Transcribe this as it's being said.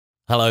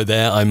Hello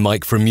there, I'm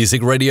Mike from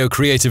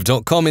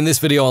musicradiocreative.com. In this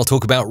video, I'll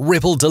talk about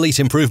ripple delete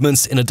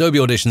improvements in Adobe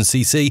Audition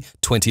CC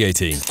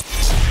 2018.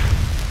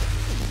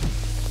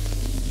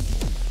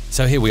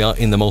 So here we are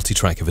in the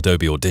multi-track of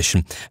Adobe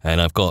Audition, and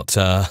I've got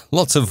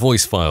lots of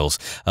voice files,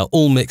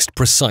 all mixed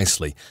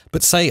precisely.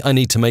 But say I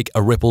need to make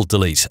a ripple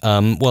delete.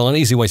 Well, an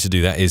easy way to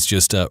do that is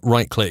just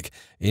right-click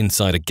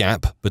inside a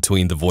gap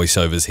between the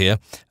voiceovers here.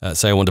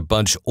 Say I want to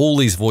bunch all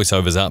these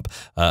voiceovers up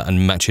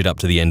and match it up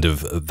to the end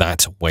of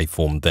that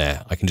waveform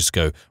there. I can just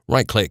go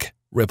right-click,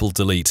 ripple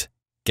delete,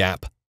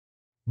 gap.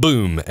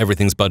 Boom,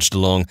 everything's budged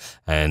along,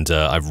 and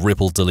I've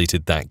ripple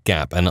deleted that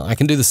gap. And I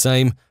can do the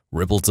same,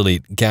 ripple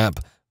delete,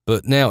 gap.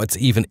 But now it's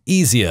even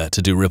easier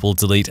to do ripple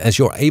delete as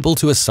you're able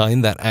to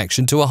assign that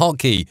action to a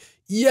hotkey.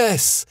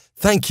 Yes!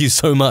 Thank you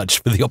so much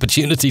for the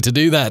opportunity to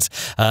do that.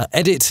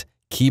 Edit,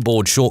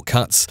 keyboard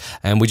shortcuts,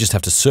 and we just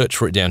have to search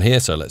for it down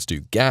here. So let's do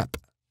gap,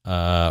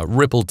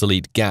 ripple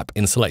delete gap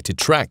in selected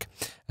track.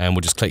 And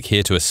we'll just click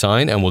here to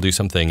assign, and we'll do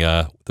something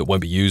that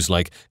won't be used,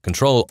 like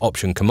Control,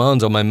 Option,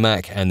 Command on my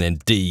Mac, and then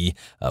D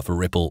for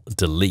ripple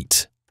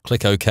delete.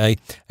 Click OK,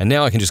 and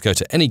now I can just go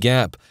to any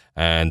gap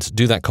and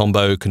do that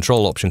combo,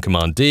 Control, Option,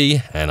 Command,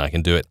 D, and I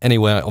can do it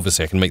anywhere.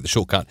 Obviously, I can make the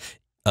shortcut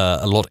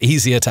a lot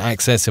easier to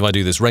access if I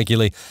do this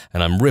regularly,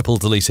 and I'm ripple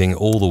deleting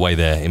all the way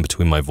there in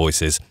between my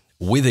voices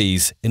with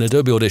ease in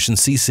Adobe Audition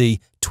CC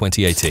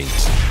 2018.